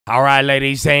All right,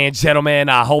 ladies and gentlemen,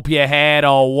 I hope you had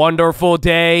a wonderful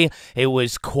day. It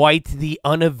was quite the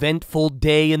uneventful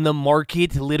day in the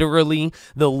market, literally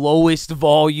the lowest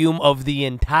volume of the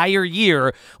entire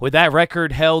year, with that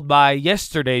record held by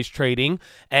yesterday's trading.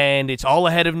 And it's all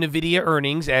ahead of NVIDIA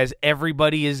earnings as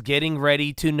everybody is getting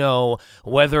ready to know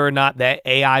whether or not that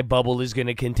AI bubble is going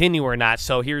to continue or not.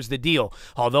 So here's the deal.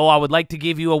 Although I would like to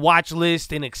give you a watch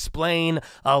list and explain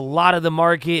a lot of the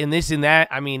market and this and that,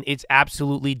 I mean, it's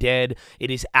absolutely dead.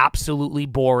 It is absolutely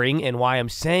boring. And why I'm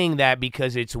saying that,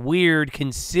 because it's weird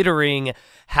considering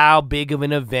how big of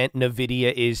an event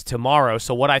NVIDIA is tomorrow.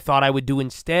 So what I thought I would do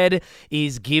instead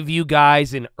is give you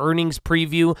guys an earnings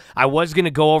preview. I was going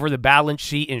to go over the balance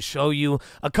sheet and show you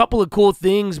a couple of cool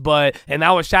things, and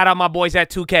that was shout out my boys at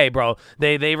 2K, bro.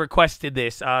 They requested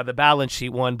this, the balance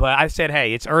sheet one, but I said,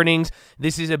 hey, it's earnings.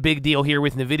 This is a big deal here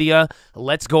with NVIDIA.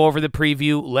 Let's go over the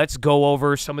preview. Let's go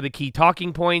over some of the key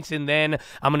talking points, and then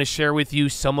I'm going to share with you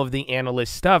some of the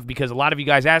analyst stuff, because a lot of you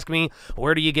guys ask me,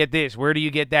 where do you get this? Where do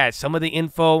you get that? Some of the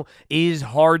info is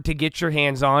hard to get your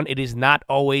hands on. It is not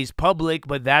always public,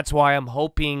 but that's why I'm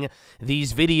hoping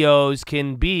these videos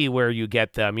can be where you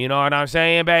get them. You know what I'm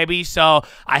saying, baby? So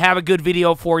I have a good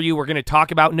video for you. We're going to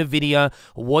talk about NVIDIA,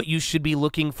 what you should be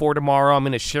looking for tomorrow. I'm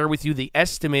going to share with you the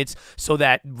estimates so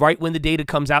that right when the data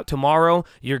comes out tomorrow,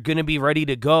 you're going to be ready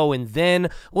to go. And then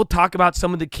we'll talk about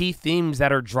some of the key themes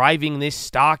that are driving this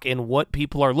stock and what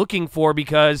people are looking for,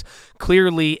 because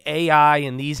clearly AI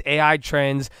and these AI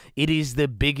trends, it is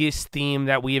the biggest theme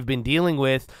that we have been dealing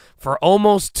with for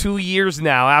almost 2 years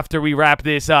now after we wrap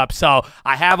this up. So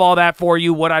I have all that for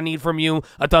you. What I need from you,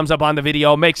 a thumbs up on the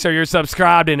video. Make sure you're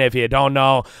subscribed. And if you don't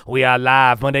know, we are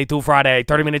live Monday through Friday,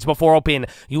 30 minutes before open,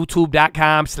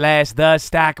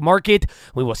 youtube.com/thestockmarket.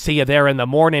 We will see you there in the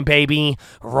morning, baby.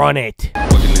 Run it.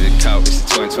 Working to the couch, it's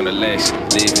the 2020 less.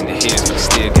 Live in the hills, but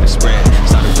still get a spread.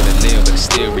 Started with a live, but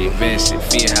still reinvest it.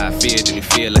 Feel how I feel, then you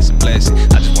feel like a blessing.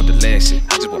 I just want the lesson,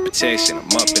 I just want protection.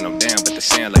 I'm up and I'm down, but the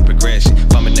sound like progression.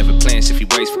 Farmer never plans if he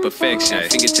waits for perfection.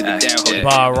 Finger to the down, hold it.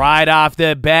 But right off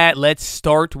the bat, let's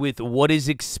start with what is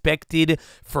expected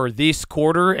for this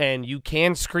quarter. And you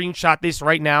can screenshot this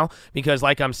right now, because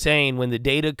like I'm saying, when the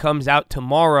data comes out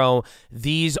tomorrow,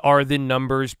 these are the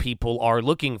numbers people are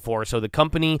looking for. So the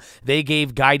company, they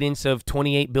gave guidance of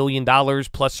 $28 billion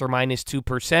plus or minus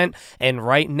 2%. And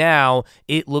right now,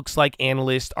 it looks like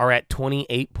analysts are at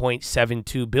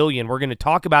 $28.72 billion. We're going to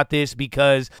talk about this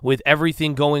because with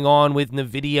everything going on with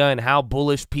NVIDIA and how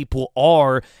bullish people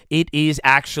are, it is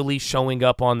actually showing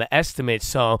up on the estimates.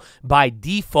 So by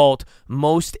default,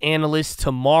 most analysts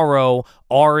tomorrow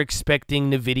are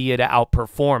expecting NVIDIA to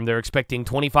outperform. They're expecting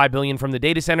 $25 billion from the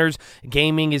data centers.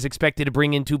 Gaming is expected to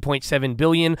bring in $2.7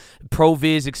 billion.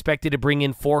 ProViz expected to bring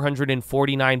in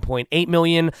 $449.8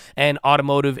 million, and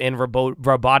automotive and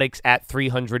robotics at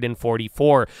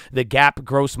 $344. The GAAP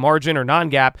gross margin, or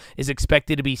non-GAAP, is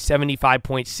expected to be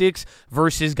 75.6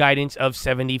 versus guidance of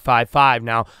 75.5.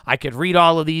 Now, I could read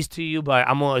all of these to you, but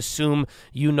I'm going to assume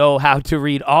you know how to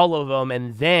read all of them,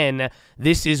 and then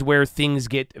this is where things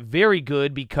get very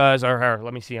good because, or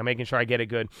let me see, I'm making sure I get it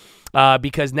good,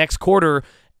 because next quarter,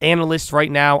 analysts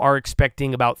right now are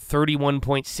expecting about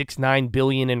 $31.69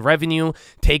 billion in revenue.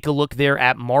 Take a look there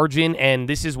at margin, and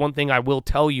this is one thing I will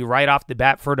tell you right off the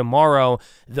bat for tomorrow.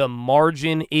 The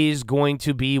margin is going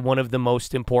to be one of the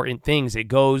most important things. It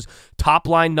goes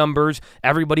top-line numbers.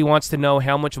 Everybody wants to know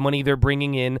how much money they're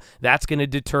bringing in. That's going to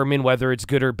determine whether it's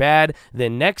good or bad. The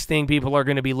next thing people are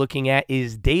going to be looking at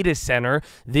is data center.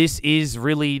 This is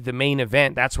really the main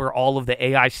event. That's where all of the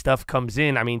AI stuff comes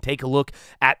in. I mean, take a look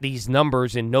at these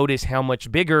numbers and notice how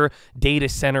much bigger data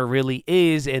center really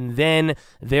is, and then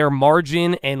their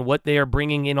margin and what they are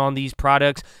bringing in on these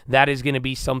products, that is going to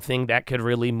be something that could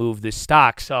really move the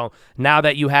stock. So now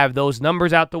that you have those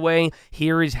numbers out the way,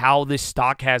 here is how this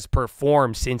stock has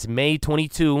performed since May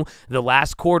 22, the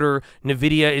last quarter.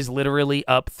 NVIDIA is literally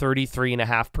up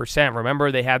 33.5%.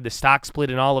 Remember, they had the stock split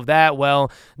and all of that.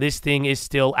 Well, this thing is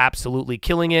still absolutely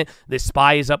killing it. The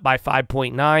SPY is up by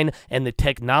 5.9, and the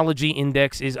technology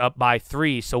index is up by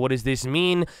 3. So what does this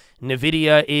mean?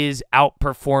 NVIDIA is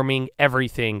outperforming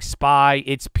everything. SPY,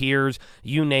 its peers,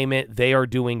 you name it, they are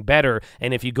doing better.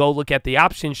 And if you go look at the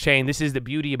options chain, this is the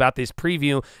beauty about this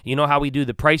preview. You know how we do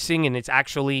the pricing, and it's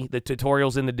actually the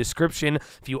tutorials in the description.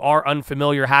 If you are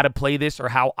unfamiliar how to play this or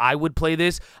how I would play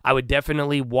this, I would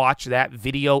definitely watch that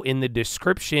video in the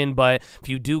description. But if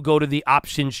you do go to the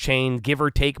options chain, give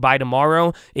or take by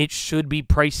tomorrow, it should be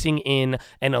pricing in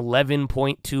an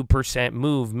 11.2%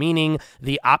 move, meaning the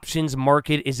the options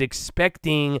market is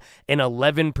expecting an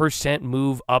 11%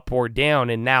 move up or down.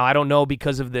 And now I don't know,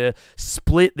 because of the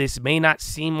split, this may not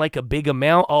seem like a big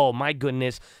amount. Oh my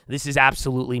goodness, this is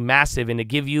absolutely massive. And to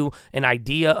give you an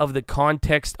idea of the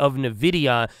context of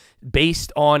NVIDIA,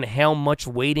 based on how much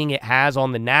weighting it has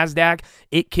on the NASDAQ,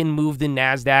 it can move the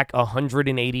NASDAQ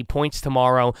 180 points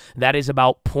tomorrow. That is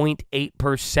about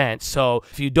 0.8%. So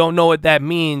if you don't know what that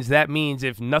means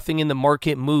if nothing in the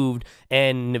market moved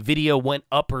and NVIDIA went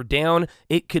up or down,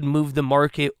 it could move the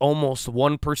market almost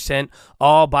 1%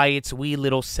 all by its wee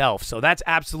little self. So that's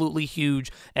absolutely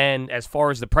huge. And as far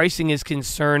as the pricing is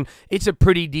concerned, it's a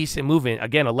pretty decent movement.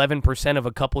 Again, 11% of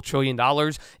a couple $1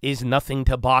 trillion is nothing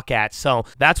to balk at. So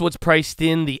that's what's priced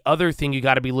in. The other thing you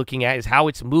got to be looking at is how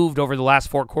it's moved over the last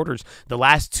 4 quarters. The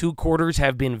last 2 quarters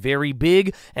have been very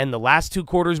big, and the last 2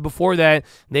 quarters before that,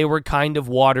 they were kind of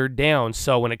watered down.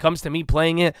 So when it comes to me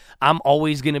playing it, I'm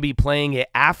always going to be playing it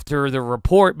after the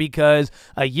report, because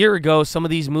a year ago, some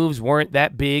of these moves weren't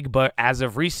that big, but as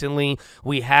of recently,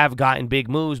 we have gotten big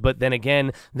moves. But then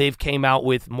again, they've came out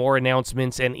with more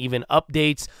announcements and even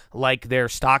updates like their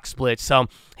stock split. So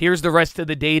here's the rest of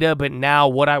the data, but now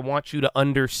what I want you to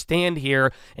understand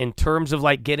here in terms of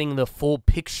like getting the full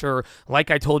picture, like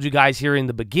I told you guys here in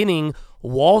the beginning,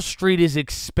 Wall Street is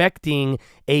expecting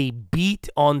a beat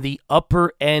on the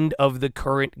upper end of the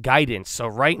current guidance. So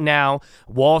right now,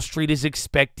 Wall Street is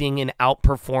expecting an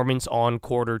outperformance on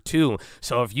Q2.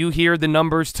 So if you hear the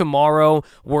numbers tomorrow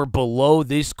were below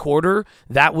this quarter,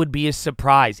 that would be a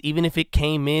surprise. Even if it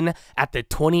came in at the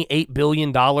 $28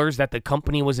 billion that the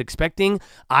company was expecting,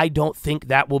 I don't think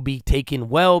that will be taken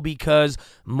well, because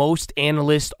most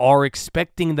analysts are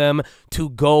expecting them to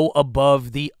go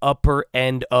above the upper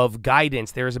end of guidance.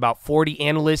 There's about 40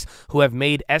 analysts who have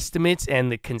made estimates,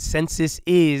 and the consensus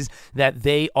is that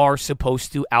they are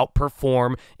supposed to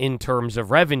outperform in terms of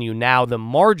revenue. Now, the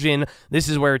margin, this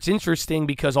is where it's interesting,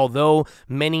 because although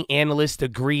many analysts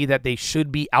agree that they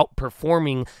should be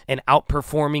outperforming, and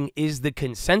outperforming is the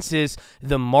consensus,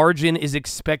 the margin is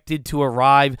expected to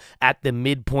arrive at the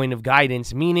midpoint of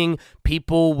guidance, meaning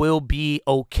people will be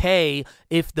okay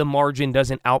if the margin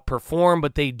doesn't outperform,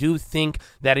 but they do think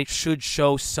that it should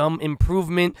show some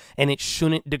improvement and it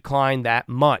shouldn't decline that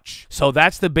much. So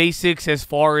that's the basics as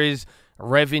far as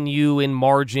revenue and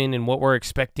margin and what we're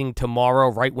expecting tomorrow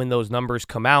right when those numbers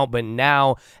come out. But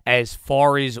now, as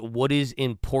far as what is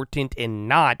important and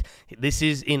not, this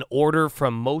is in order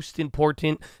from most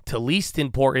important to least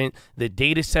important. The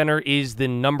data center is the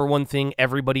 #1 thing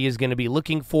everybody is going to be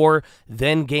looking for,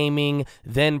 then gaming,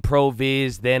 then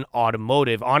ProViz, then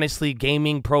automotive. Honestly,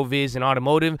 gaming, ProViz, and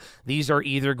automotive, these are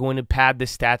either going to pad the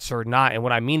stats or not. And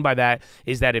what I mean by that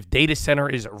is that if data center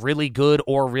is really good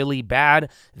or really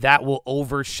bad, that will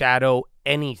overshadow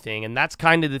anything. And that's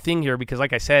kind of the thing here, because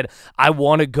like I said, I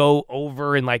want to go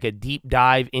over in like a deep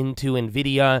dive into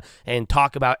NVIDIA and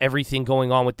talk about everything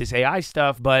going on with this AI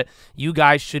stuff, but you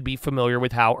guys should be familiar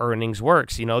with how earnings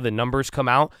works. You know, the numbers come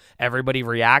out, everybody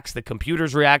reacts, the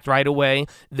computers react right away,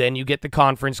 then you get the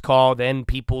conference call, then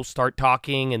people start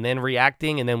talking and then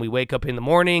reacting, and then we wake up in the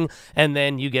morning, and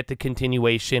then you get the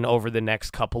continuation over the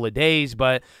next couple of days.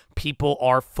 But people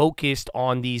are focused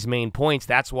on these main points.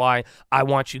 That's why I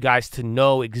want you guys to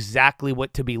know exactly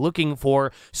what to be looking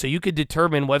for, so you could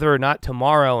determine whether or not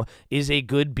tomorrow is a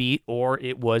good beat or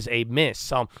it was a miss.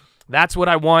 So that's what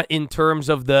I want in terms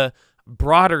of the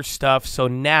broader stuff. So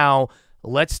now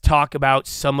let's talk about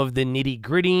some of the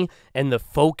nitty-gritty and the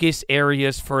focus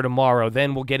areas for tomorrow.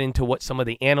 Then we'll get into what some of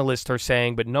the analysts are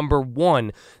saying. But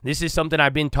 #1, this is something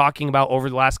I've been talking about over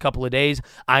the last couple of days.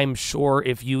 I'm sure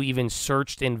if you even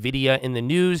searched NVIDIA in the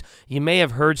news, you may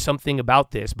have heard something about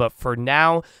this. But for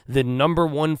now, the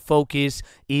 #1 focus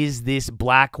is this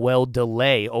Blackwell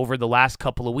delay. Over the last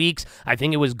couple of weeks, I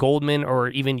think it was Goldman or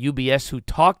even UBS who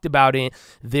talked about it.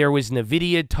 There was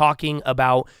NVIDIA talking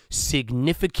about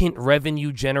significant revenue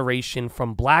generation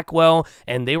from Blackwell,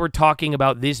 and they were talking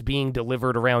about this being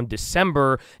delivered around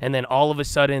December, and then all of a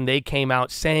sudden they came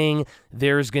out saying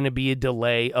there's going to be a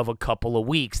delay of a couple of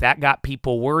weeks. That got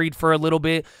people worried for a little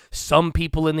bit. Some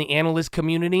people in the analyst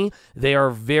community, they are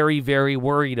very, very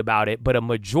worried about it, but a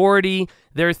majority,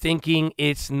 they're thinking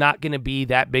it's not going to be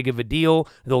that big of a deal.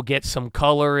 They'll get some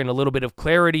color and a little bit of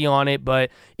clarity on it, but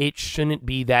it shouldn't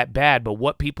be that bad. But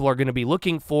what people are going to be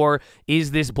looking for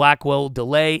is this Blackwell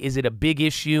delay. Is it a big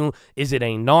issue? Is it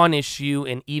a non-issue?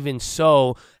 And even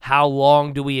so, how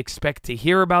long do we expect to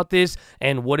hear about this?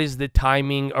 And what is the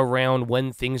timing around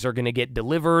when things are going to get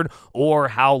delivered, or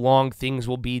how long things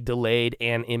will be delayed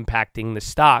and impacting the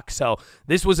stock? So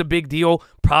this was a big deal,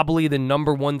 probably the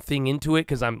 #1 thing into it,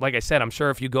 because like I said, I'm sure sure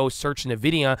if you go search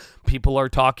NVIDIA, people are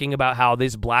talking about how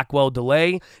this Blackwell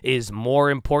delay is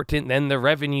more important than the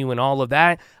revenue and all of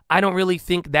that. I don't really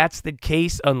think that's the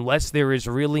case unless there is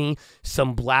really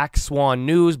some black swan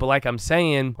news. But like I'm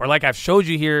saying, or like I've showed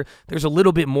you here, there's a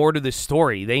little bit more to the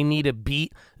story. They need to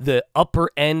beat the upper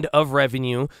end of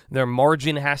revenue. Their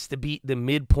margin has to beat the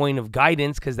midpoint of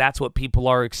guidance because that's what people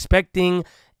are expecting.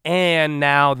 And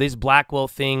now this Blackwell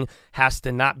thing has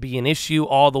to not be an issue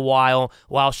all the while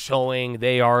showing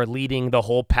they are leading the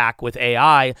whole pack with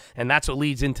AI. And that's what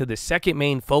leads into the second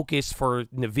main focus for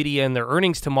NVIDIA and their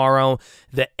earnings tomorrow,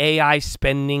 the AI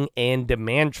spending and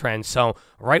demand trends. So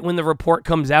right when the report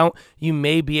comes out, you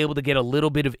may be able to get a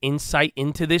little bit of insight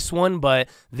into this one, but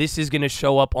this is going to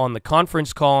show up on the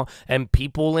conference call, and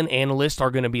people and analysts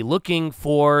are going to be looking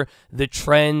for the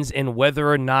trends and whether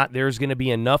or not there's going to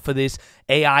be enough of this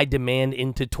AI demand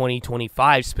into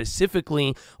 2025.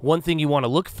 Specifically, one thing you want to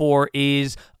look for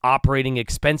is operating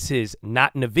expenses,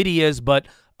 not NVIDIA's, but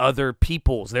other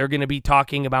people's. They're going to be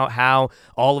talking about how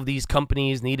all of these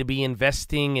companies need to be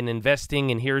investing,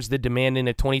 and here's the demand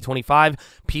into 2025.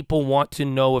 People want to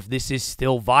know if this is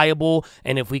still viable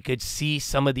and if we could see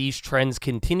some of these trends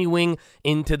continuing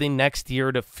into the next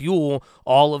year to fuel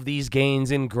all of these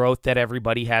gains and growth that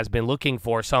everybody has been looking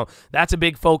for. So that's a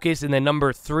big focus. And then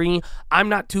number 3, I'm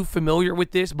not too familiar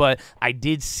with this, but I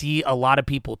did see a lot of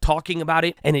people talking about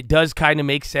it, and it does kind of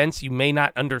make sense. You may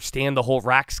not understand the whole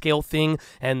rack scale thing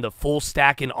and the full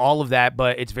stack and all of that,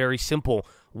 but it's very simple.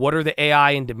 What are the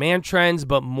AI and demand trends?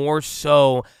 But more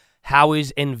so, how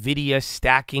is NVIDIA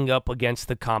stacking up against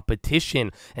the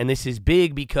competition? And this is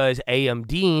big because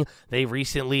AMD, they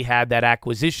recently had that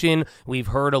acquisition. We've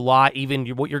heard a lot, even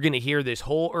what you're going to hear this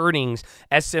whole earnings,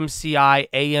 SMCI,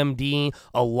 AMD,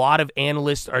 a lot of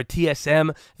analysts, or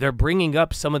TSM, they're bringing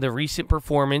up some of the recent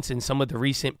performance and some of the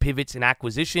recent pivots and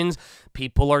acquisitions.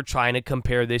 People are trying to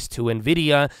compare this to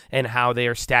NVIDIA and how they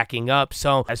are stacking up.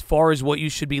 So as far as what you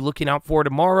should be looking out for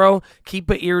tomorrow,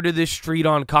 keep an ear to the street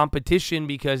on competition,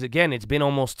 because again, it's been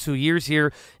almost 2 years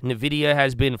here. NVIDIA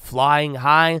has been flying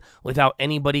high without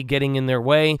anybody getting in their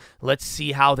way. Let's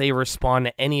see how they respond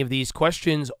to any of these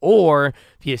questions. Or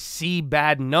if you see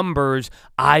bad numbers,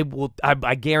 I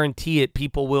guarantee it,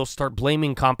 people will start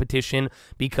blaming competition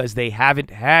because they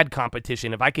haven't had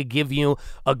competition. If I could give you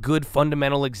a good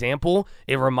fundamental example,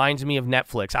 it reminds me of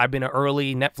Netflix. I've been an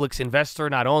early Netflix investor.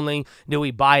 Not only do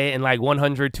we buy it in like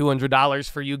 $100, $200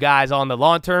 for you guys on the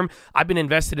long term, I've been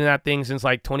invested in that thing since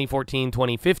like 2014,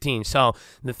 2015. So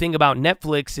the thing about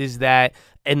Netflix is that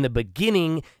in the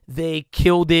beginning, they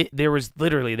killed it. They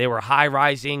were high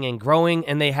rising and growing,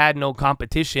 and they had no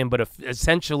competition. But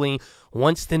essentially,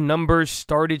 once the numbers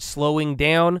started slowing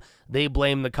down, they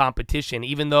blamed the competition.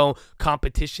 Even though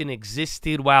competition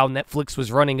existed while Netflix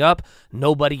was running up,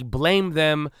 nobody blamed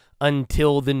them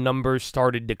until the numbers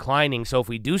started declining. So if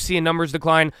we do see a numbers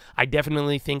decline, I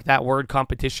definitely think that word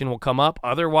competition will come up.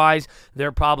 Otherwise,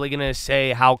 they're probably going to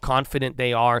say how confident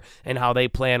they are and how they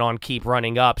plan on keep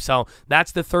running up. So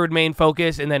that's the third main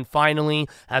focus. And then finally,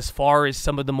 as far as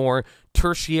some of the more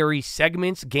tertiary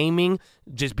segments, gaming,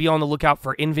 just be on the lookout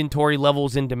for inventory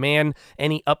levels and demand.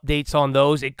 Any updates on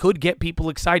those? It could get people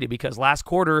excited because last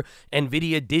quarter,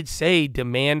 NVIDIA did say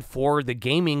demand for the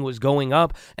gaming was going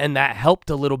up, and that helped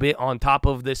a little bit on top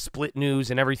of the split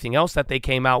news and everything else that they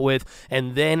came out with.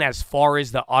 And then as far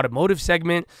as the automotive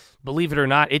segment, believe it or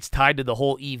not, it's tied to the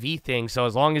whole EV thing. So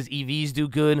as long as EVs do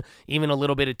good, even a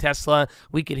little bit of Tesla,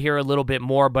 we could hear a little bit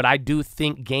more. But I do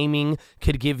think gaming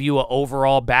could give you an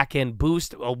overall back-end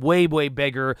boost, a way, way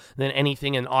bigger than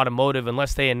anything in automotive,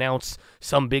 unless they announce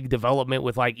some big development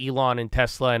with like Elon and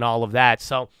Tesla and all of that.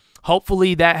 So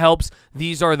hopefully that helps.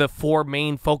 These are the 4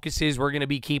 main focuses we're going to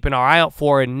be keeping our eye out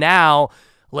for. And now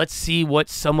let's see what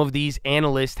some of these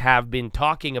analysts have been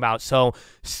talking about. So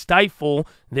Stifel,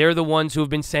 they're the ones who have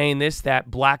been saying this, that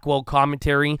Blackwell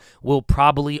commentary will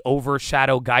probably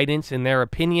overshadow guidance. In their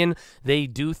opinion, they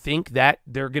do think that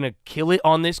they're going to kill it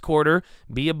on this quarter,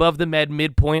 be above the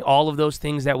midpoint, all of those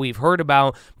things that we've heard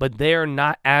about, but they're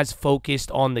not as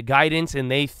focused on the guidance, and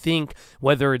they think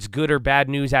whether it's good or bad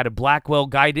news out of Blackwell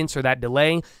guidance or that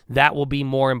delay, that will be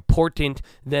more important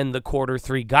than the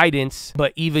Q3 guidance.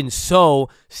 But even so,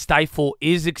 Stifel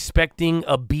is expecting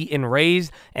a beat and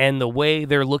raise, and the way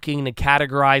they're looking to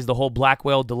categorize the whole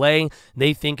Blackwell delay,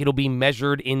 they think it'll be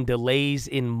measured in delays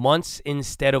in months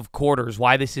instead of quarters.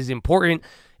 Why this is important?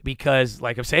 Because,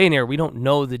 like I'm saying here, we don't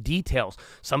know the details.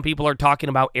 Some people are talking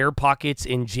about air pockets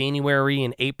in January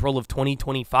and April of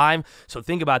 2025. So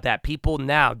think about that. People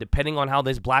now, depending on how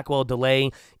this Blackwell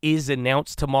delay is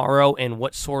announced tomorrow and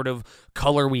what sort of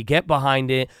color we get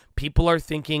behind it, people are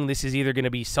thinking this is either going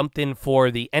to be something for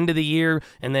the end of the year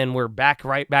and then we're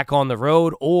right back on the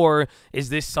road, or is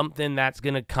this something that's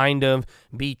going to kind of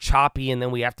be choppy and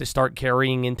then we have to start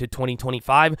carrying into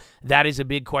 2025? That is a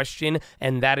big question,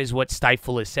 and that is what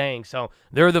Stifel is saying. So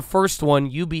they're the first one.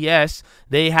 UBS,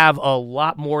 they have a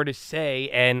lot more to say,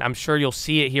 and I'm sure you'll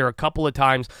see it here a couple of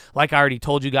times. Like I already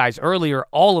told you guys earlier,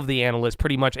 all of the analysts,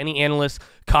 pretty much any analyst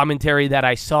commentary that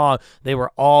I saw, they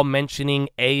were all mentioning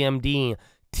AMD,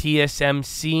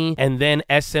 TSMC, and then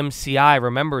SMCI.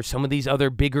 Remember, some of these other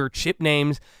bigger chip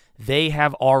names, they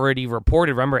have already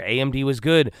reported. Remember, AMD was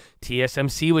good.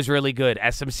 TSMC was really good.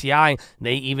 SMCI,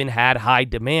 they even had high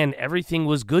demand. Everything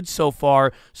was good so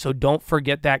far, so don't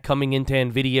forget that coming into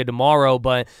NVIDIA tomorrow.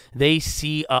 But they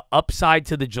see an upside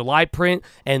to the July print,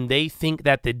 and they think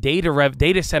that the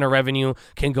data center revenue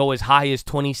can go as high as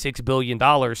 $26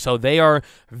 billion. So they are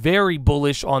very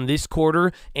bullish on this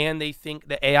quarter, and they think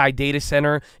the AI data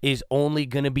center is only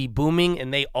going to be booming.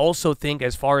 And they also think,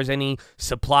 as far as any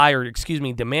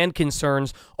demand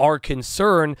concerns are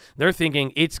concerned, they're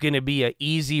thinking it's going to be an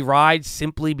easy ride,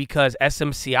 simply because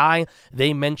SMCI,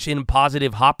 they mentioned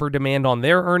positive Hopper demand on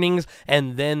their earnings,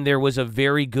 and then there was a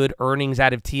very good earnings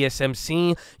out of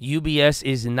TSMC. UBS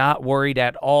is not worried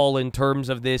at all in terms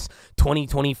of this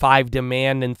 2025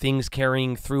 demand and things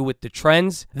carrying through with the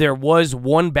trends. There was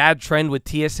one bad trend with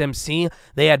TSMC.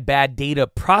 They had bad data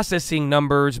processing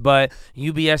numbers, but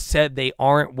UBS said they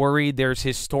aren't worried. There's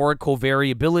historical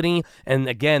variability, and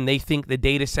again, they think the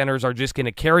data centers are just going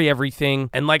to carry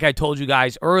everything. And like I told you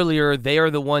guys earlier, they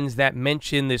are the ones that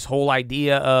mentioned this whole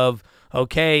idea of,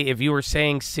 okay, if you were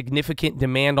saying significant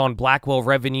demand on Blackwell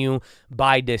revenue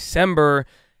by December,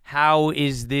 how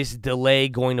is this delay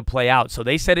going to play out? So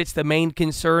they said it's the main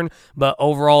concern, but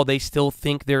overall, they still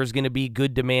think there's going to be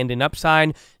good demand and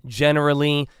upside.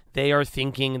 Generally, they are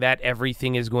thinking that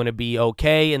everything is going to be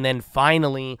okay. And then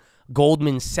finally,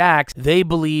 Goldman Sachs, they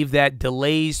believe that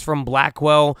delays from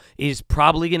Blackwell is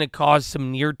probably going to cause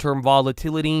some near-term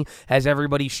volatility as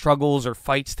everybody struggles or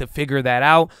fights to figure that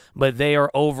out, but they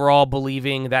are overall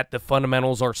believing that the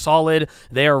fundamentals are solid.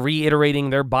 They are reiterating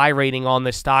their buy rating on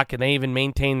the stock, and they even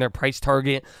maintain their price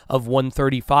target of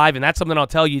 135. And that's something I'll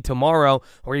tell you tomorrow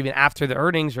or even after the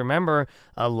earnings. Remember,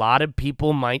 a lot of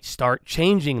people might start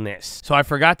changing this. So I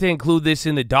forgot to include this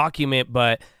in the document,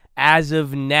 but as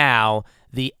of now,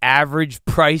 the average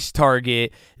price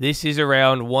target, this is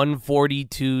around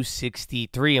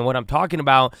 142.63. And what I'm talking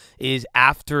about is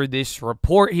after this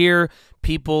report here,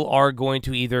 people are going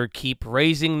to either keep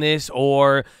raising this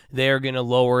or they're going to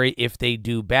lower it if they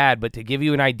do bad. But to give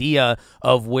you an idea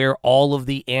of where all of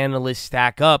the analysts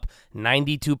stack up,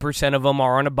 92% of them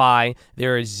are on a buy.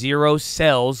 There are 0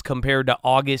 sells compared to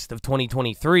August of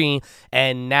 2023.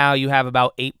 And now you have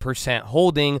about 8%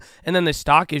 holding. And then the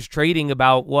stock is trading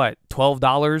about, what, $12?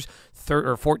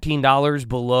 or $14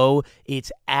 below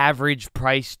its average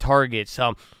price target.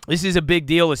 So this is a big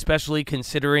deal, especially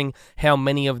considering how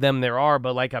many of them there are.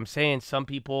 But like I'm saying, some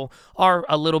people are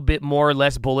a little bit more or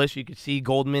less bullish. You can see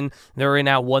Goldman, they're in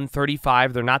at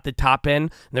 135. They're not the top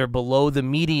end. They're below the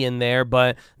median there,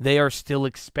 but they are still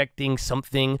expecting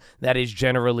something that is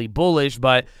generally bullish.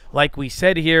 But like we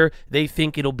said here, they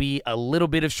think it'll be a little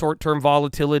bit of short-term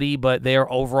volatility, but they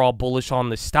are overall bullish on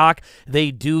the stock.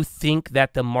 They do think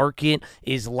that the market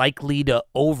is likely to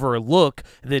overlook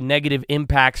the negative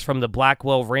impacts from the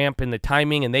Blackwell ramp and the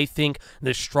timing, and they think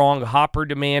the strong Hopper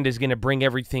demand is going to bring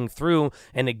everything through.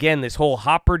 And again, this whole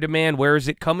Hopper demand, where is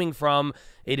it coming from?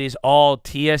 It is all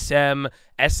TSM,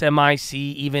 SMIC,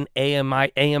 even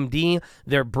AMD.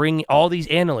 They're bringing all these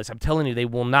analysts. I'm telling you, they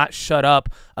will not shut up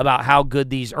about how good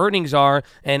these earnings are,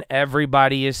 and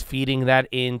everybody is feeding that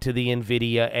into the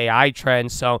NVIDIA AI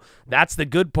trend. So that's the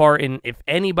good part. And if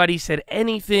anybody said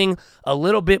anything a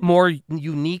little bit more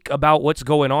unique about what's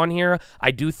going on here, I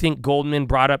do think Goldman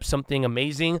brought up something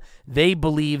amazing. They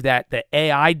believe that the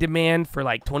AI demand for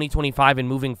like 2025 and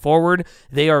moving forward,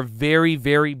 they are very,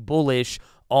 very bullish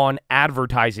on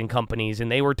advertising companies, and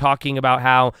they were talking about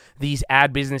how these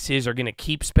ad businesses are going to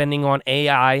keep spending on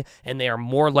AI, and they are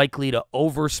more likely to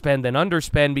overspend than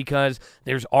underspend because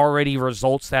there's already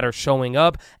results that are showing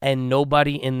up, and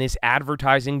nobody in this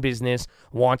advertising business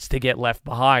wants to get left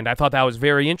behind. I thought that was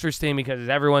very interesting because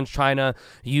everyone's trying to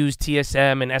use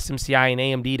TSM and SMCI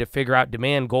and AMD to figure out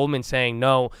demand. Goldman saying,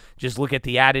 no, just look at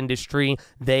the ad industry.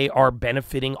 They are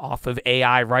benefiting off of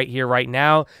AI right here, right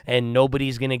now, and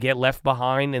nobody's going to get left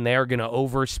behind. behind and they're going to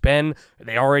overspend.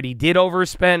 They already did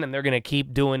overspend, and they're going to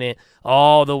keep doing it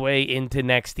all the way into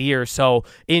next year. So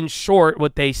in short,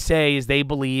 what they say is they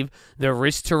believe the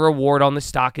risk to reward on the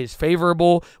stock is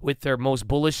favorable, with their most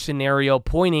bullish scenario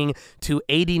pointing to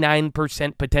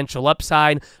 89% potential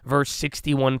upside versus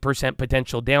 61%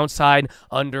 potential downside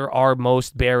under our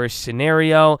most bearish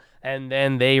scenario. And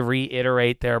then they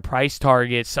reiterate their price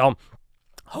targets. So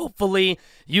hopefully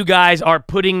you guys are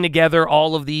putting together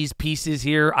all of these pieces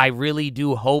here. I really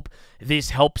do hope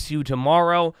this helps you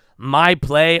tomorrow. My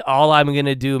play, all I'm going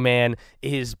to do, man,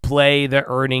 is play the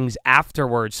earnings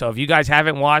afterwards. So if you guys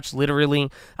haven't watched,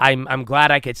 literally, I'm glad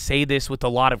I could say this with a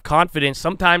lot of confidence.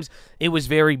 Sometimes it was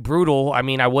very brutal. I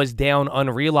mean, I was down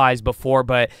unrealized before,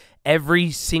 but every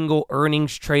single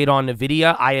earnings trade on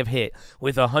NVIDIA I have hit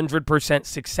with 100%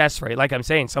 success rate. Like I'm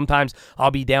saying, sometimes I'll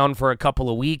be down for a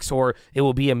couple of weeks or it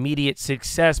will be immediate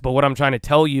success. But what I'm trying to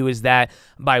tell you is that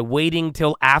by waiting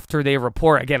till after they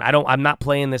report, again, I'm not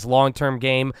playing this long-term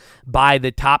game by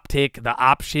the top tick, the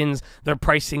options, they're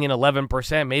pricing in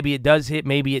 11%. Maybe it does hit,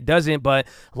 maybe it doesn't. But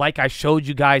like I showed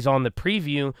you guys on the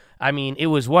preview, I mean, it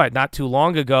was what, not too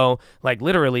long ago, like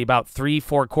literally about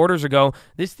 3-4 quarters ago,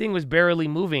 this thing was barely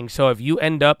moving. So if you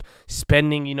end up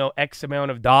spending, you know, X amount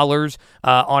of dollars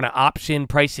on an option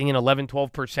pricing in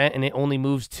 11-12% and it only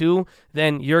moves 2,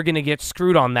 then you're going to get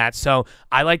screwed on that. So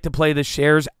I like to play the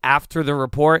shares after the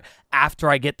report, after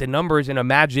I get the numbers, and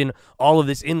imagine all of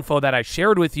this info that I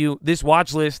shared with you. This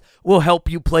watch list will help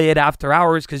you play it after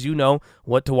hours because you know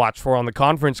what to watch for on the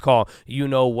conference call. You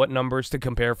know what numbers to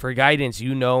compare for guidance.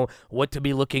 You know what to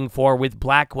be looking for with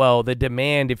Blackwell, the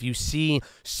demand. If you see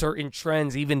certain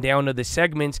trends, even down to the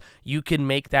segments, you can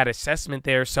make that assessment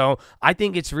there. So I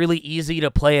think it's really easy to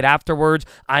play it afterwards.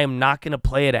 I am not going to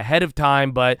play it ahead of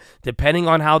time, but depending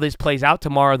on how this plays out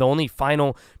tomorrow, the only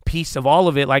final piece of all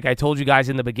of it, like I told you guys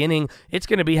in the beginning, it's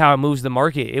going to be how it moves the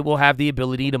market. It will have the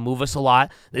ability to move us a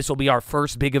lot. This will be our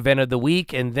first big event of the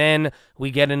week, and then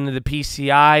we get into the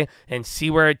PCI and see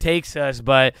where it takes us.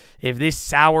 But if this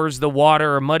sours the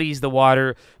water or muddies the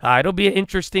water, it'll be an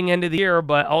interesting end of the year.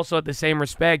 But also at the same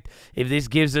respect, if this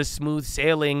gives us smooth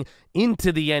sailing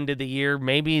into the end of the year,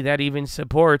 maybe that even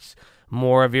supports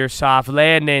more of your soft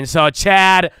landing. So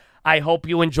Chad, I hope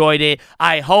you enjoyed it.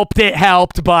 I hoped it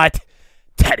helped, but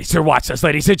that is your watch list,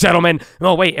 ladies and gentlemen.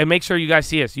 Oh, wait, and make sure you guys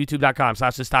see us.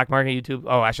 YouTube.com/thestockmarket. YouTube.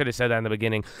 Oh, I should have said that in the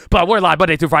beginning. But we're live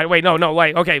Monday through Friday. Wait, no,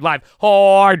 wait. Okay, live.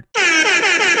 Hard.